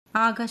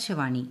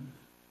ആകാശവാണി.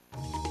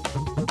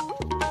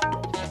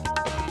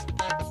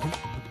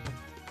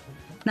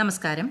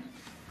 നമസ്കാരം.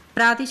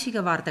 പ്രാദേശിക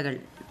വാർത്തകൾ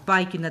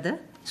വായിക്കുന്നത്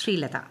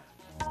ശ്രീലത.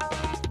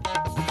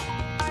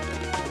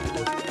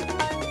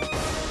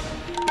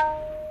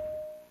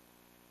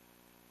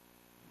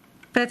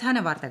 പ്രധാന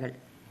വാർത്തകൾ.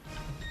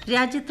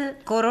 രാജ്യത്ത്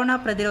കൊറോണ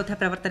പ്രതിരോധ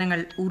പ്രവർത്തനങ്ങൾ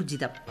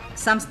ഊർജിതം.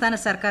 സംസ്ഥാന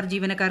സർക്കാർ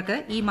ജീവനക്കാർക്ക്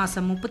ഈ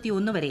മാസം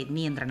 31 വരെ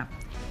നിയന്ത്രണം.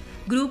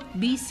 ഗ്രൂപ്പ്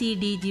ബി, സി,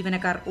 ഡി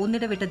ജീവനക്കാർ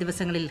ഒന്നിടവിട്ട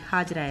ദിവസങ്ങളിൽ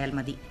ഹാജരായാൽ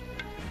മതി.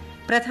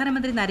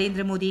 പ്രധാനമന്ത്രി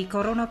നരേന്ദ്രമോദി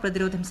കൊറോണ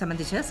പ്രതിരോധം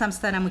സംബന്ധിച്ച്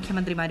സംസ്ഥാന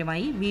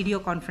മുഖ്യമന്ത്രിമാരുമായി വീഡിയോ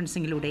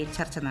കോൺഫറൻസിംഗിലൂടെ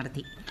ചർച്ച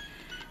നടത്തി.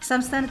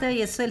 സംസ്ഥാനത്ത്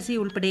SSLC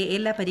ഉൾപ്പെടെ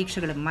എല്ലാ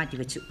പരീക്ഷകളും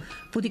മാറ്റിവച്ചു.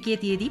 പുതുക്കിയ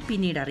തീയതി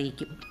പിന്നീട്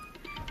അറിയിക്കും.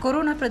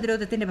 കൊറോണ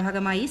പ്രതിരോധത്തിന്റെ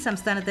ഭാഗമായി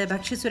സംസ്ഥാനത്ത്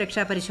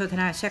ഭക്ഷ്യസുരക്ഷാ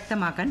പരിശോധന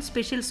ശക്തമാക്കാൻ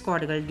സ്പെഷ്യൽ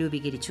സ്ക്വാഡുകൾ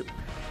രൂപീകരിച്ചു.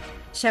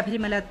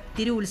 ശബരിമല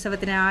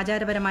തിരുവുത്സവത്തിന്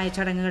ആചാരപരമായ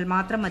ചടങ്ങുകൾ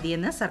മാത്രം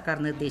മതിയെന്ന് സർക്കാർ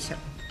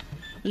നിർദ്ദേശം.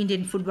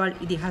 ഇന്ത്യൻ ഫുട്ബോൾ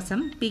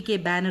ഇതിഹാസം PK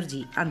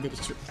ബാനർജി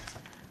അന്തരിച്ചു.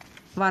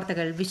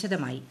 വാർത്തകൾ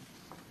വിശദമായി.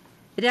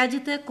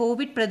 രാജ്യത്ത്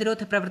കോവിഡ്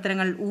പ്രതിരോധ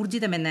പ്രവർത്തനങ്ങൾ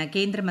ഊർജിതമെന്ന്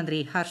കേന്ദ്രമന്ത്രി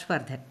ഹർഷ്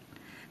വർദ്ധൻ.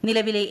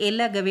 നിലവിലെ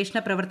എല്ലാ ഗവേഷണ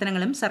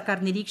പ്രവർത്തനങ്ങളും സർക്കാർ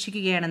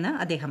നിരീക്ഷിക്കുകയാണെന്ന്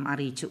അദ്ദേഹം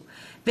അറിയിച്ചു.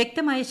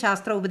 വ്യക്തമായ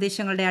ശാസ്ത്ര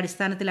ഉപദേശങ്ങളുടെ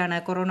അടിസ്ഥാനത്തിലാണ്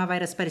കൊറോണ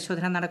വൈറസ്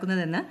പരിശോധന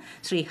നടക്കുന്നതെന്ന്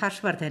ശ്രീ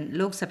ഹർഷ് വർദ്ധൻ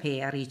ലോക്സഭയെ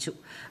അറിയിച്ചു.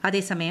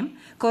 അതേസമയം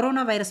കൊറോണ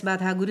വൈറസ്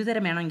ബാധ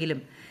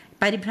ഗുരുതരമാണെങ്കിലും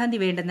പരിഭ്രാന്തി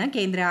വേണ്ടെന്ന്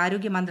കേന്ദ്ര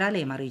ആരോഗ്യ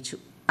മന്ത്രാലയം അറിയിച്ചു.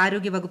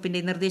 ആരോഗ്യവകുപ്പിന്റെ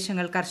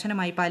നിർദ്ദേശങ്ങൾ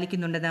കർശനമായി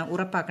പാലിക്കുന്നുണ്ടെന്ന്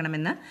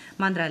ഉറപ്പാക്കണമെന്ന്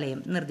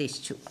മന്ത്രാലയം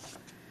നിർദ്ദേശിച്ചു.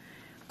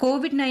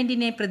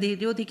 കോവിഡ്-19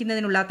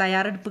 പ്രതിരോധിക്കുന്നതിനുള്ള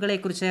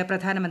തയ്യാറെടുപ്പുകളെക്കുറിച്ച്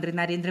പ്രധാനമന്ത്രി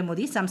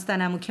നരേന്ദ്രമോദി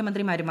സംസ്ഥാന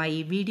മുഖ്യമന്ത്രിമാരുമായി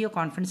വീഡിയോ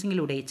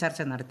കോൺഫറൻസിംഗിലൂടെ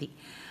ചർച്ച നടത്തി.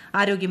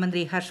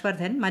 ആരോഗ്യമന്ത്രി ഹർഷ്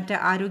വർദ്ധൻ, മറ്റ്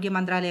ആരോഗ്യ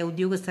മന്ത്രാലയ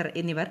ഉദ്യോഗസ്ഥർ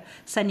എന്നിവർ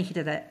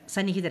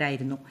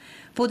സന്നിഹിതരായിരുന്നു.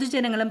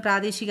 പൊതുജനങ്ങളും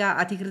പ്രാദേശിക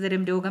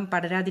അധികൃതരും രോഗം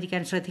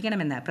പടരാതിരിക്കാൻ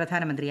ശ്രദ്ധിക്കണമെന്ന്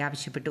പ്രധാനമന്ത്രി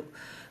ആവശ്യപ്പെട്ടു.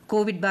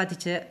 കോവിഡ്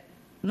ബാധിച്ച്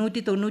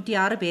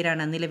 196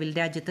 പേരാണ് നിലവിൽ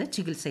രാജ്യത്ത്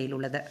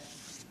ചികിത്സയിലുള്ളത്.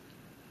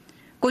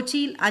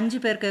 കൊച്ചിയിൽ 5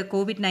 പേർക്ക്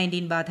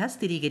കോവിഡ്-19 ബാധ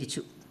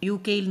സ്ഥിരീകരിച്ചു.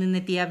 UK-യിൽ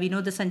നിന്നെത്തിയ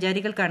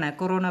വിനോദസഞ്ചാരികൾക്കാണ്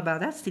കൊറോണ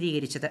ബാധ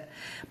സ്ഥിരീകരിച്ചത്.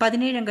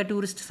 17 അംഗ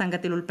ടൂറിസ്റ്റ്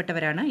സംഘത്തിൽ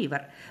ഉൾപ്പെട്ടവരാണ്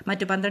ഇവർ.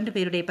 മറ്റ് 12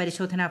 പേരുടെ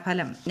പരിശോധനാ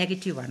ഫലം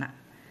നെഗറ്റീവാണ്.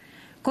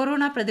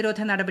 കൊറോണ പ്രതിരോധ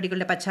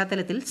നടപടികളുടെ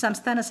പശ്ചാത്തലത്തിൽ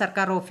സംസ്ഥാന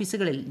സർക്കാർ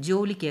ഓഫീസുകളിൽ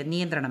ജോലിക്ക്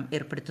നിയന്ത്രണം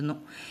ഏർപ്പെടുത്തുന്നു.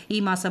 ഈ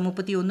മാസം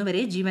 31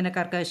 വരെ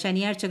ജീവനക്കാർക്ക്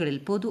ശനിയാഴ്ചകളിൽ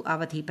പൊതു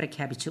അവധി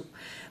പ്രഖ്യാപിച്ചു.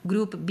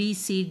 ഗ്രൂപ്പ് ബി,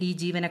 സി, ഡി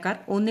ജീവനക്കാർ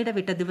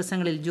ഒന്നിടവിട്ട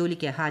ദിവസങ്ങളിൽ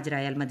ജോലിക്ക്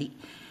ഹാജരായാൽ മതി.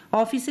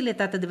 ഓഫീസിൽ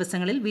എത്താത്ത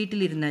ദിവസങ്ങളിൽ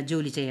വീട്ടിലിരുന്ന്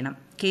ജോലി ചെയ്യണം.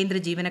 കേന്ദ്ര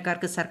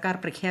ജീവനക്കാർക്ക് സർക്കാർ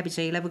പ്രഖ്യാപിച്ച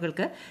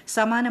ഇളവുകൾക്ക്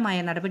സമാനമായ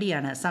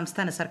നടപടിയാണ്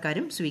സംസ്ഥാന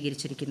സർക്കാരും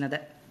സ്വീകരിച്ചിരിക്കുന്നത്.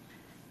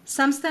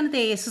 സംസ്ഥാനത്തെ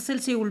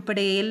SSLC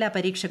ഉൾപ്പെടെ എല്ലാ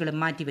പരീക്ഷകളും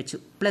മാറ്റിവച്ചു.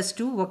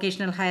 +2,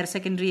 വൊക്കേഷണൽ ഹയർ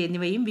സെക്കൻഡറി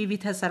എന്നിവയും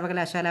വിവിധ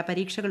സർവകലാശാലാ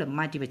പരീക്ഷകളും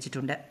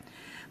മാറ്റിവച്ചിട്ടുണ്ട്.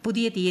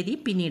 പുതിയ തീയതി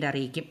പിന്നീട്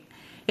അറിയിക്കും.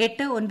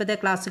 8, 9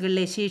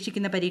 ക്ലാസുകളിലെ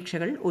ശേഷിക്കുന്ന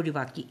പരീക്ഷകൾ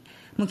ഒഴിവാക്കി.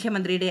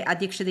 മുഖ്യമന്ത്രിയുടെ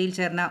അധ്യക്ഷതയിൽ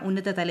ചേർന്ന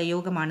ഉന്നതതല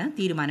യോഗമാണ്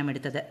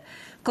തീരുമാനമെടുത്തത്.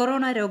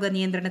 കൊറോണ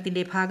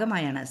രോഗനിയന്ത്രണത്തിന്റെ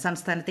ഭാഗമായാണ്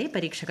സംസ്ഥാനത്തെ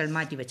പരീക്ഷകൾ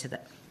മാറ്റിവച്ചത്.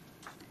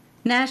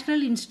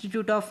 National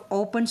institute of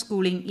open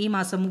schooling ഈ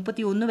മാസം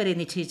 31 വരെ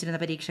നിശ്ചയിച്ചിരുന്ന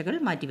പരീക്ഷകൾ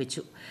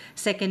മാറ്റിവച്ചു.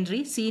 സെക്കൻഡറി,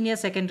 സീനിയർ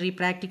സെക്കൻഡറി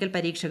പ്രാക്ടിക്കൽ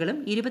പരീക്ഷകളും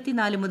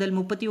 24 മുതൽ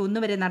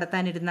 31 വരെ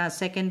നടത്താനിരുന്ന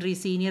സെക്കൻഡറി,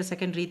 സീനിയർ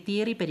സെക്കൻഡറി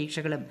തിയറി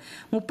പരീക്ഷകളും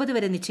 30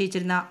 വരെ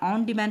നിശ്ചയിച്ചിരുന്ന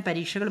ഓൺ ഡിമാൻഡ്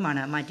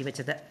പരീക്ഷകളുമാണ്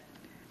മാറ്റിവച്ചത്.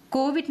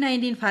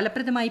 കോവിഡ്-19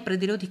 ഫലപ്രദമായി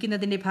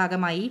പ്രതിരോധിക്കുന്നതിന്റെ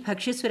ഭാഗമായി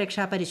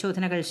ഭക്ഷ്യസുരക്ഷാ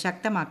പരിശോധനകൾ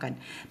ശക്തമാക്കാൻ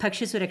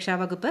ഭക്ഷ്യസുരക്ഷാ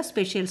വകുപ്പ്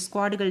സ്പെഷ്യൽ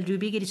സ്ക്വാഡുകൾ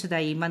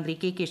രൂപീകരിച്ചതായി മന്ത്രി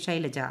KK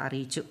ശൈലജ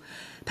അറിയിച്ചു.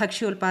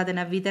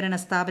 ഭക്ഷ്യോൽപാദന വിതരണ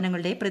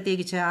സ്ഥാപനങ്ങളുടെ,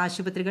 പ്രത്യേകിച്ച്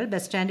ആശുപത്രികൾ,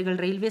 ബസ് സ്റ്റാൻഡുകൾ,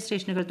 റെയിൽവേ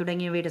സ്റ്റേഷനുകൾ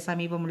തുടങ്ങിയവയുടെ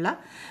സമീപമുള്ള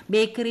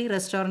ബേക്കറി,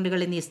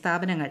 റെസ്റ്റോറന്റുകൾ എന്നീ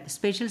സ്ഥാപനങ്ങൾ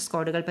സ്പെഷ്യൽ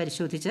സ്ക്വാഡുകൾ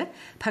പരിശോധിച്ച്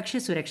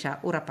ഭക്ഷ്യസുരക്ഷ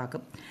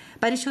ഉറപ്പാക്കും.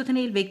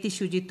 പരിശോധനയിൽ വ്യക്തി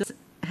ശുചിത്വം,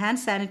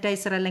 ഹാൻഡ്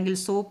സാനിറ്റൈസർ അല്ലെങ്കിൽ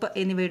സോപ്പ്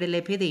എന്നിവയുടെ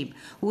ലഭ്യതയും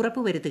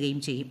ഉറപ്പുവരുത്തുകയും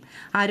ചെയ്യും.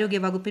 ആരോഗ്യ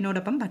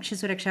വകുപ്പിനോടൊപ്പം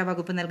ഭക്ഷ്യസുരക്ഷാ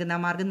വകുപ്പ് നൽകുന്ന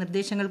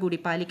മാർഗനിർദ്ദേശങ്ങൾ കൂടി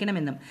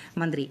പാലിക്കണമെന്നും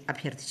മന്ത്രി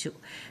അഭ്യർത്ഥിച്ചു.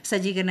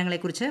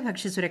 സജ്ജീകരണങ്ങളെക്കുറിച്ച്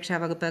ഭക്ഷ്യസുരക്ഷാ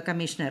വകുപ്പ്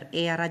കമ്മീഷണർ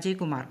AR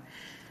അജയ്കുമാർ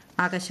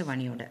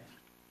ആകാശവാണിയോട്.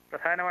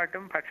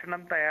 പ്രധാനമായിട്ടും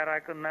ഭക്ഷണം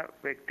തയ്യാറാക്കുന്ന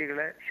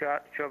വ്യക്തികള്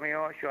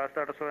ചുമയോ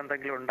ശ്വാസതടസ്സമോ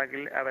എന്തെങ്കിലും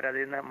ഉണ്ടെങ്കിൽ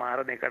അവരതിൽ നിന്ന്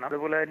മാറി നിൽക്കണം.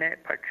 അതുപോലെ തന്നെ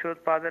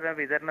ഭക്ഷ്യോത്പാദന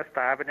വിതരണ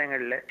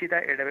സ്ഥാപനങ്ങളിൽ നിശ്ചിത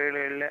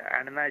ഇടവേളകളിൽ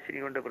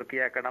അണുനാശിനി കൊണ്ട്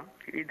വൃത്തിയാക്കണം.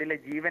 ഇതിലെ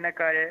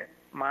ജീവനക്കാരെ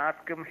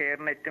മാസ്കും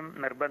ഹെയർനെറ്റും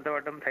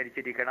നിർബന്ധമായിട്ടും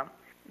ധരിച്ചിരിക്കണം.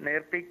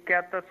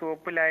 നേർപ്പിക്കാത്ത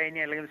സോപ്പ് ലായനി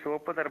അല്ലെങ്കിൽ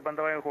സോപ്പ്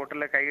നിർബന്ധമായ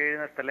ഹോട്ടലിൽ കൈ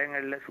കഴുകുന്ന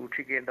സ്ഥലങ്ങളിൽ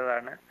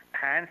സൂക്ഷിക്കേണ്ടതാണ്.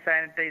 ഹാൻഡ്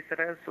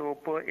സാനിറ്റൈസർ,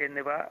 സോപ്പ്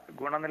എന്നിവ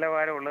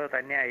ഗുണനിലവാരമുള്ളത്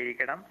തന്നെ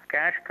ആയിരിക്കണം.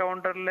 ക്യാഷ്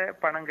കൗണ്ടറിൽ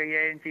പണം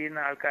കൈകാര്യം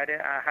ചെയ്യുന്ന ആൾക്കാർ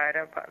ആഹാര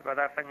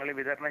പദാർത്ഥങ്ങൾ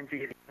വിതരണം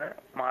ചെയ്യുന്നത്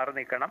മാറി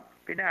നിൽക്കണം.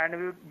 പിന്നെ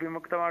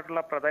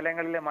അണുവിമുക്തമായിട്ടുള്ള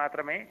പ്രതലങ്ങളിൽ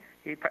മാത്രമേ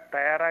ഈ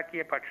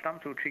തയ്യാറാക്കിയ ഭക്ഷണം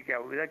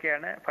സൂക്ഷിക്കാവൂ.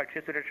 ഇതൊക്കെയാണ്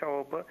ഭക്ഷ്യസുരക്ഷാ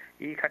വകുപ്പ്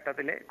ഈ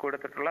ഘട്ടത്തിൽ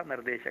കൊടുത്തിട്ടുള്ള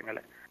നിർദ്ദേശങ്ങൾ.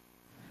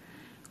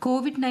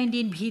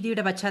 കോവിഡ്-19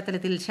 ഭീതിയുടെ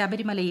പശ്ചാത്തലത്തിൽ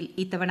ശബരിമലയിൽ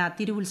ഇത്തവണ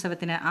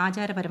തിരുവുത്സവത്തിന്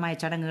ആചാരപരമായ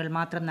ചടങ്ങുകൾ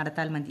മാത്രം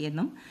നടത്താൽ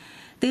മതിയെന്നും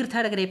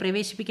തീർത്ഥാടകരെ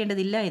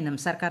പ്രവേശിപ്പിക്കേണ്ടതില്ല എന്നും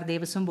സർക്കാർ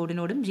ദേവസ്വം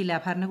ബോർഡിനോടും ജില്ലാ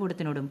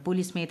ഭരണകൂടത്തിനോടും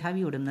പോലീസ്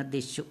മേധാവിയോടും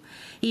നിർദ്ദേശിച്ചു.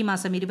 ഈ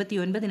മാസം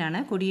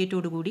 29-നാണ്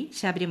കൊടിയേറ്റോടുകൂടി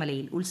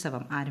ശബരിമലയിൽ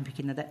ഉത്സവം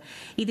ആരംഭിക്കുന്നത്.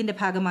 ഇതിന്റെ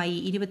ഭാഗമായി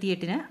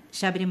 28-ന്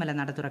ശബരിമല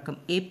നട തുറക്കും.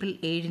 ഏപ്രിൽ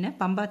 7-ന്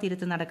പമ്പാ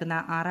തീരത്ത് നടക്കുന്ന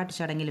ആറാട്ട്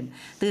ചടങ്ങിലും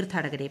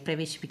തീർത്ഥാടകരെ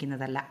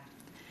പ്രവേശിപ്പിക്കുന്നതല്ല.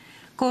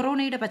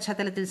 കൊറോണയുടെ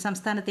പശ്ചാത്തലത്തിൽ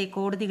സംസ്ഥാനത്തെ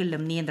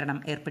കോടതികളിലും നിയന്ത്രണം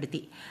ഏർപ്പെടുത്തി.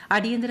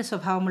 അടിയന്തര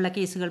സ്വഭാവമുള്ള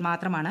കേസുകൾ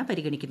മാത്രമാണ്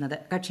പരിഗണിക്കുന്നത്.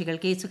 കക്ഷികൾ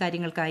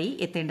കേസുകാര്യങ്ങൾക്കായി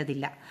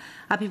എത്തേണ്ടതില്ല.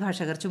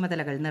 അഭിഭാഷകർ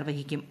ചുമതലകൾ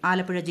നിർവഹിക്കും.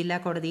 ആലപ്പുഴ ജില്ലാ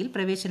കോടതിയിൽ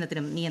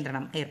പ്രവേശനത്തിനും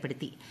നിയന്ത്രണം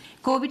ഏർപ്പെടുത്തി.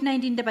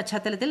 കോവിഡ്-19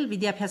 പശ്ചാത്തലത്തിൽ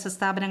വിദ്യാഭ്യാസ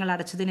സ്ഥാപനങ്ങൾ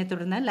അടച്ചതിനെ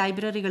തുടർന്ന്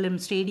ലൈബ്രറികളിലും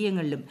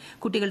സ്റ്റേഡിയങ്ങളിലും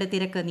കുട്ടികളുടെ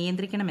തിരക്ക്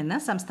നിയന്ത്രിക്കണമെന്ന്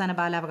സംസ്ഥാന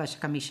ബാലാവകാശ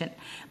കമ്മീഷൻ.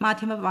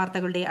 മാധ്യമ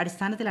വാർത്തകളുടെ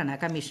അടിസ്ഥാനത്തിലാണ്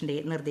കമ്മീഷന്റെ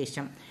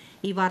നിർദ്ദേശം.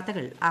 ഈ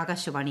വാർത്തകൾ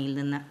ആകാശവാണിയിൽ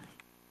നിന്ന്.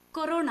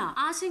 കൊറോണ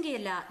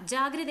ആശങ്കയല്ല,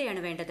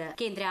 ജാഗ്രതയാണ് വേണ്ടത്.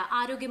 കേന്ദ്ര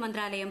ആരോഗ്യ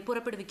മന്ത്രാലയം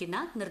പുറപ്പെടുവിക്കുന്ന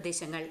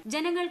നിർദ്ദേശങ്ങൾ.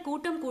 ജനങ്ങൾ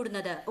കൂട്ടം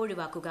കൂടുന്നത്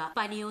ഒഴിവാക്കുക.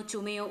 പനിയോ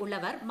ചുമയോ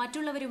ഉള്ളവർ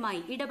മറ്റുള്ളവരുമായി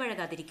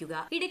ഇടപഴകാതിരിക്കുക.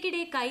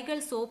 ഇടയ്ക്കിടെ കൈകൾ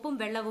സോപ്പും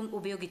വെള്ളവും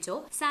ഉപയോഗിച്ചോ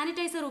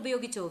സാനിറ്റൈസർ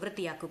ഉപയോഗിച്ചോ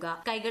വൃത്തിയാക്കുക.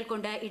 കൈകൾ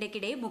കൊണ്ട്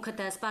ഇടയ്ക്കിടെ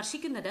മുഖത്ത്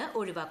സ്പർശിക്കുന്നത്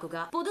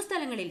ഒഴിവാക്കുക.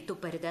 പൊതുസ്ഥലങ്ങളിൽ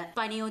തുപ്പരുത്.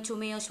 പനിയോ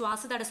ചുമയോ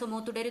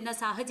ശ്വാസതടസ്സമോ തുടരുന്ന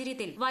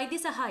സാഹചര്യത്തിൽ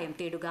വൈദ്യസഹായം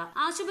തേടുക.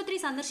 ആശുപത്രി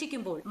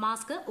സന്ദർശിക്കുമ്പോൾ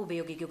മാസ്ക്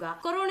ഉപയോഗിക്കുക.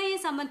 കൊറോണയെ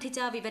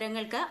സംബന്ധിച്ച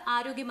വിവരങ്ങൾക്ക്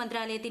ആരോഗ്യ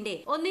മന്ത്രാലയത്തിന്റെ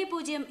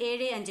 1075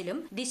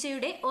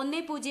 ദിശയുടെ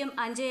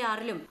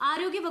 1056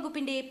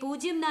 ആരോഗ്യവകുപ്പിന്റെ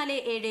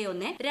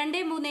 0471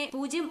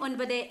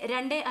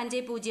 2309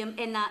 250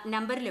 എന്ന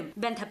നമ്പറിലും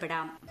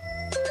ബന്ധപ്പെടാം.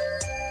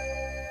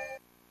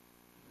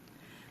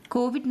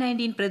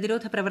 കോവിഡ്-19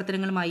 പ്രതിരോധ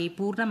പ്രവർത്തനങ്ങളുമായി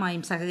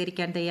പൂർണ്ണമായും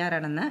സഹകരിക്കാൻ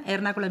തയ്യാറാണെന്ന്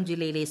എറണാകുളം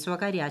ജില്ലയിലെ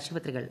സ്വകാര്യ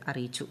ആശുപത്രികൾ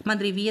അറിയിച്ചു.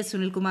 മന്ത്രി VS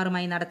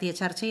സുനിൽകുമാറുമായി നടത്തിയ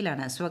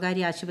ചർച്ചയിലാണ്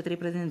സ്വകാര്യ ആശുപത്രി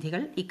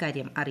പ്രതിനിധികൾ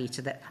ഇക്കാര്യം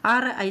അറിയിച്ചത്.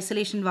 6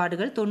 ഐസൊലേഷൻ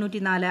വാർഡുകൾ,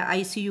 94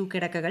 ICU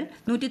കിടക്കകൾ,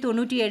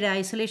 197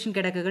 ഐസൊലേഷൻ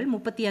കിടക്കകൾ,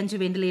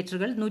 35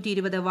 വെന്റിലേറ്ററുകൾ,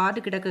 120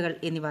 വാർഡ് കിടക്കകൾ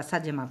എന്നിവ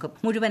സജ്ജമാക്കും.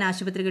 മുഴുവൻ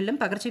ആശുപത്രികളിലും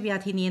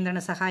പകർച്ചവ്യാധി നിയന്ത്രണ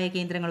സഹായ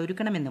കേന്ദ്രങ്ങൾ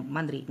ഒരുക്കണമെന്നും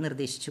മന്ത്രി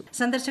നിർദ്ദേശിച്ചു.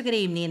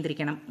 സന്ദർശകരെയും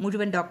നിയന്ത്രിക്കണം.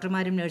 മുഴുവൻ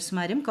ഡോക്ടർമാരും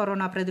നഴ്സുമാരും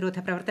കൊറോണ പ്രതിരോധ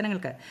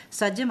പ്രവർത്തനങ്ങൾക്ക്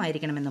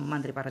സജ്ജമായിരിക്കണമെന്നും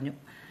മന്ത്രി പറഞ്ഞു.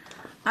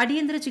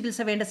 അടിയന്തര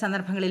ചികിത്സ വേണ്ട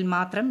സന്ദർഭങ്ങളിൽ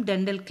മാത്രം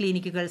ഡെന്റൽ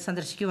ക്ലിനിക്കുകൾ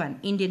സന്ദർശിക്കുവാൻ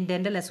ഇന്ത്യൻ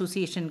ഡെന്റൽ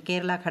അസോസിയേഷൻ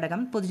കേരള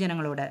ഘടകം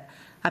പൊതുജനങ്ങളോട്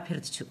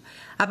അഭ്യർത്ഥിച്ചു.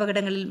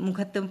 അപകടങ്ങളിൽ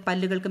മുഖത്തും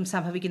പല്ലുകൾക്കും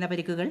സംഭവിക്കുന്ന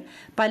പരിക്കുകൾ,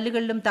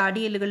 പല്ലുകളിലും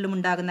താടിയെല്ലുകളിലും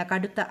ഉണ്ടാകുന്ന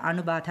കടുത്ത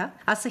അണുബാധ,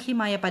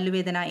 അസഹ്യമായ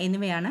പല്ലുവേദന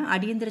എന്നിവയാണ്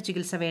അടിയന്തര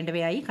ചികിത്സ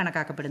വേണ്ടവയായി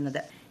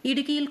കണക്കാക്കപ്പെടുന്നത്.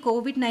 ഇടുക്കിയിൽ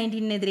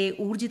കോവിഡ്-19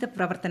 ഊർജിത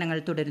പ്രവർത്തനങ്ങൾ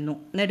തുടരുന്നു.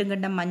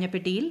 നെടുങ്കണ്ടം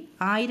മഞ്ഞപ്പെട്ടിയിൽ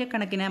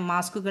ആയിരക്കണക്കിന്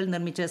മാസ്കുകൾ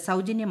നിർമ്മിച്ച്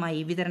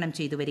സൌജന്യമായി വിതരണം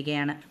ചെയ്തു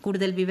വരികയാണ്.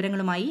 കൂടുതൽ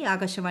വിവരങ്ങളുമായി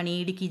ആകാശവാണി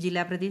ഇടുക്കി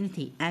ജില്ലാ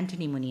പ്രതിനിധി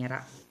ആന്റണി മുനിയറ.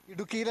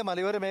 ഇടുക്കിയിലെ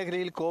മലയോര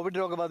മേഖലയിൽ കോവിഡ്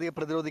രോഗബാധയെ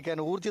പ്രതിരോധിക്കാൻ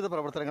ഊർജിത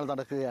പ്രവർത്തനങ്ങൾ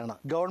നടക്കുകയാണ്.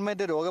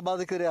 ഗവൺമെന്റ്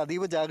രോഗബാധയ്ക്കെതിരെ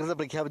അതീവ ജാഗ്രത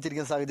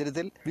പ്രഖ്യാപിച്ചിരിക്കുന്ന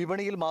സാഹചര്യത്തിൽ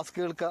വിപണിയിൽ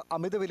മാസ്കുകൾക്ക്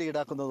അമിത വില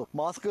ഈടാക്കുന്നതും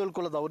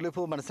മാസ്കുകൾക്കുള്ള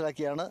ദൌർലഭ്യവും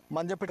മനസ്സിലാക്കിയാണ്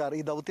മഞ്ഞപ്പെട്ടാർ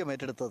ഈ ദൌത്യം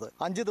ഏറ്റെടുത്തത്.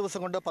 5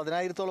 ദിവസം കൊണ്ട്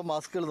 10,000-ഓളം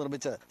മാസ്കുകൾ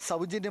നിർമ്മിച്ച്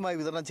സൗജന്യമായി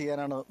വിതരണം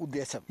ചെയ്യാനാണ്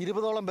ഉദ്ദേശം.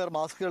 20ഓളം പേർ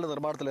മാസ്കുകളുടെ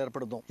നിർമ്മാണത്തിൽ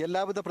ഏർപ്പെടുന്നു.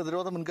 എല്ലാവിധ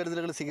പ്രതിരോധ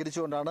മുൻകരുതലുകൾ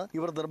സ്വീകരിച്ചുകൊണ്ടാണ്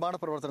ഇവർ നിർമ്മാണ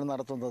പ്രവർത്തനം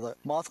നടത്തുന്നത്.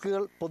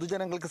 മാസ്കുകൾ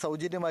പൊതുജനങ്ങൾക്ക്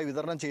സൗജന്യമായി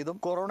വിതരണം ചെയ്തും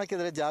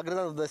കൊറോണയ്ക്കെതിരെ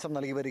ജാഗ്രതാ നിർദ്ദേശം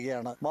നൽകി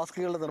വരികയാണ്.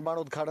 മാസ്കുകളുടെ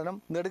നിർമ്മാണോദ്ഘാടനം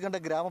നെടുങ്കണ്ട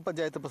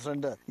ഗ്രാമപഞ്ചായത്ത്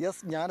പ്രസിഡന്റ് S.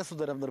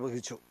 ജ്ഞാനസുന്ദരം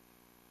നിർവഹിച്ചു.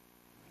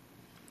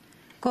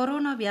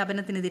 കൊറോണ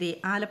വ്യാപനത്തിനെതിരെ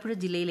ആലപ്പുഴ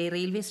ജില്ലയിലെ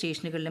റെയിൽവേ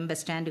സ്റ്റേഷനുകളിലും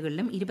ബസ്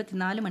സ്റ്റാൻഡുകളിലും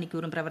 24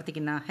 മണിക്കൂറും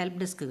പ്രവർത്തിക്കുന്ന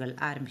ഹെൽപ്പ് ഡെസ്കുകൾ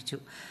ആരംഭിച്ചു.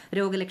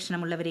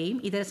 രോഗലക്ഷണമുള്ളവരെയും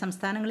ഇതര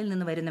സംസ്ഥാനങ്ങളിൽ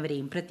നിന്ന്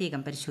വരുന്നവരെയും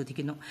പ്രത്യേകം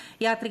പരിശോധിക്കുന്നു.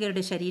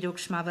 യാത്രികരുടെ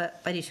ശരീരോഷ്മാവ്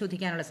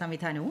പരിശോധിക്കാനുള്ള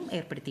സംവിധാനവും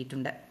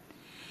ഏർപ്പെടുത്തിയിട്ടുണ്ട്.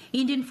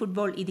 ഇന്ത്യൻ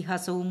ഫുട്ബോൾ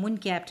ഇതിഹാസവും മുൻ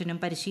ക്യാപ്റ്റനും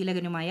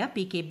പരിശീലകനുമായ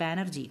PK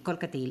ബാനർജി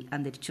കൊൽക്കത്തയിൽ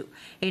അന്തരിച്ചു.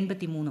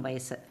 83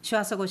 വയസ്സ്.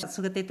 ശ്വാസകോശ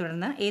അസുഖത്തെ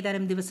തുടർന്ന്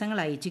ഏതാനും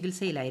ദിവസങ്ങളായി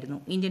ചികിത്സയിലായിരുന്നു.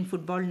 ഇന്ത്യൻ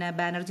ഫുട്ബോളിന്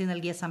ബാനർജി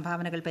നൽകിയ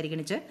സംഭാവനകൾ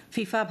പരിഗണിച്ച്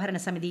ഫിഫ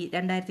ഭരണസമിതി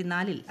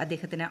 2004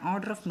 അദ്ദേഹത്തിന്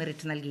ഓർഡർ ഓഫ്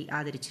മെറിറ്റ് നൽകി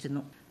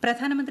ആദരിച്ചിരുന്നു.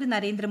 പ്രധാനമന്ത്രി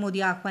നരേന്ദ്രമോദി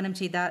ആഹ്വാനം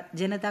ചെയ്ത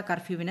ജനതാ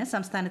കർഫ്യൂവിന്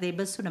സംസ്ഥാനത്തെ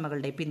ബസ്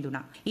ഉടമകളുടെ പിന്തുണ.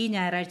 ഈ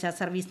ഞായറാഴ്ച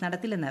service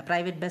നടത്തില്ലെന്ന്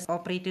private bus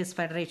operators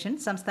federation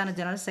സംസ്ഥാന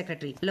ജനറൽ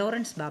സെക്രട്ടറി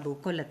ലോറൻസ് ബാബു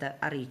കൊല്ലത്ത്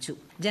അറിയിച്ചു.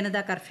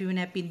 ജനതാ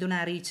കർഫ്യൂവിന് പിന്തുണ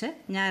അറിയിച്ച്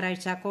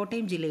ഞായറാഴ്ച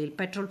കോട്ടയം ജില്ലയിൽ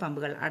പെട്രോൾ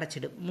പമ്പുകൾ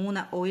അടച്ചിടും.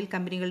 3 ഓയിൽ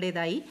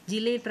കമ്പനികളുടേതായി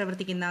ജില്ലയിൽ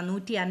പ്രവർത്തിക്കുന്ന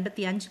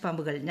 155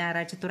 പമ്പുകൾ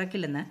ഞായറാഴ്ച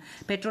തുറക്കില്ലെന്ന്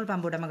പെട്രോൾ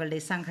പമ്പ് ഉടമകളുടെ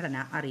സംഘടന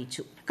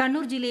അറിയിച്ചു.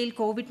 കണ്ണൂർ ജില്ലയിൽ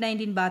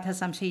കോവിഡ്-19 ബാധ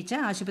സംശയിച്ച്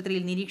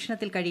ആശുപത്രിയിൽ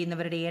നിരീക്ഷണത്തിൽ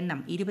കഴിയുന്നവരുടെ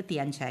എണ്ണം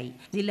 25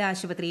 ജില്ലാ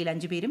ആശുപത്രിയിൽ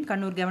 5 പേരും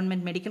കണ്ണൂർ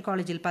ഗവൺമെന്റ് മെഡിക്കൽ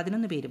കോളേജിൽ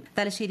 11 പേരും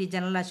തലശ്ശേരി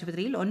ജനറൽ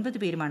ആശുപത്രിയിൽ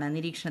 9 പേരുമാണ്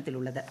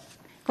നിരീക്ഷണത്തിലുള്ളത്.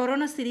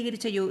 കൊറോണ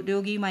സ്ഥിരീകരിച്ച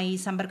രോഗിയുമായി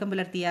സമ്പർക്കം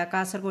പുലർത്തിയ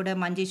കാസർഗോഡ്,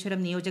 മഞ്ചേശ്വരം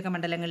നിയോജക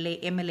മണ്ഡലങ്ങളിലെ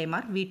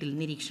MLA-മാർ വീട്ടിൽ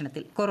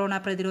നിരീക്ഷണത്തിൽ. കൊറോണ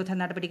പ്രതിരോധ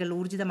നടപടികൾ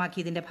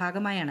ഊർജിതമാക്കിയതിന്റെ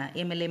ഭാഗമായാണ്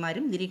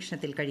MLA-മാരും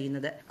നിരീക്ഷണത്തിൽ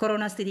കഴിയുന്നത്.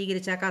 കൊറോണ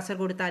സ്ഥിരീകരിച്ച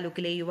കാസർഗോഡ്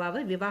താലൂക്കിലെ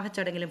യുവാവ് വിവാഹ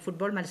ചടങ്ങിലും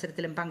ഫുട്ബോൾ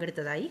മത്സരത്തിലും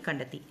പങ്കെടുത്തതായി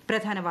കണ്ടെത്തി.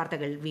 പ്രധാന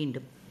വാർത്തകൾ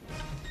വീണ്ടും.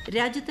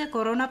 രാജ്യത്ത്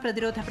കൊറോണ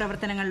പ്രതിരോധ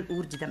പ്രവർത്തനങ്ങൾ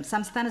ഊർജിതം.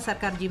 സംസ്ഥാന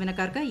സർക്കാർ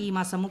ജീവനക്കാർക്ക് ഈ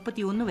മാസം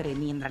 31 വരെ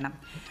നിയന്ത്രണം.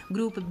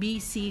 ഗ്രൂപ്പ് B,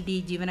 C,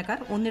 D ജീവനക്കാർ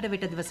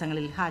ഒന്നിടവിട്ട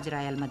ദിവസങ്ങളിൽ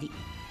ഹാജരായാൽ മതി.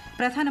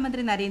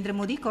 പ്രധാനമന്ത്രി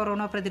നരേന്ദ്രമോദി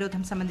കൊറോണ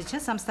പ്രതിരോധം സംബന്ധിച്ച്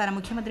സംസ്ഥാന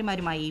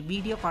മുഖ്യമന്ത്രിമാരുമായി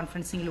വീഡിയോ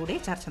കോൺഫറൻസിംഗിലൂടെ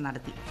ചർച്ച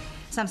നടത്തി.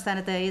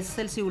 സംസ്ഥാനത്ത്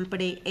SSLC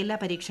ഉൾപ്പെടെ എല്ലാ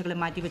പരീക്ഷകളും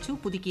മാറ്റിവച്ചു.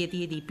 പുതുക്കിയ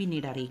തീയതി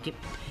പിന്നീട് അറിയിക്കും.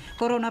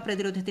 കൊറോണ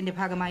പ്രതിരോധത്തിന്റെ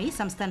ഭാഗമായി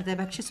സംസ്ഥാനത്ത്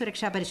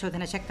ഭക്ഷ്യസുരക്ഷാ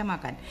പരിശോധന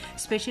ശക്തമാക്കാൻ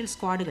സ്പെഷ്യൽ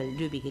സ്ക്വാഡുകൾ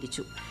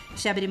രൂപീകരിച്ചു.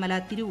 ശബരിമല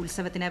തിരു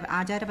ഉത്സവത്തിന്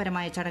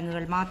ആചാരപരമായ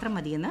ചടങ്ങുകൾ മാത്രം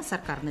മതിയെന്ന്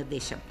സർക്കാർ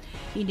നിർദ്ദേശം.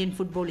 ഇന്ത്യൻ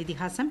ഫുട്ബോൾ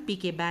ഇതിഹാസം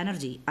PK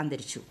ബാനർജി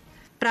അന്തരിച്ചു.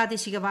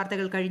 പ്രാദേശിക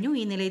വാർത്തകൾ കഴിഞ്ഞു.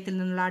 ഈ നിലയത്തിൽ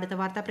നിന്നുള്ള അടുത്ത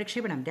വാർത്താ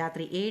പ്രക്ഷേപണം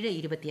രാത്രി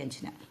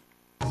 7:25.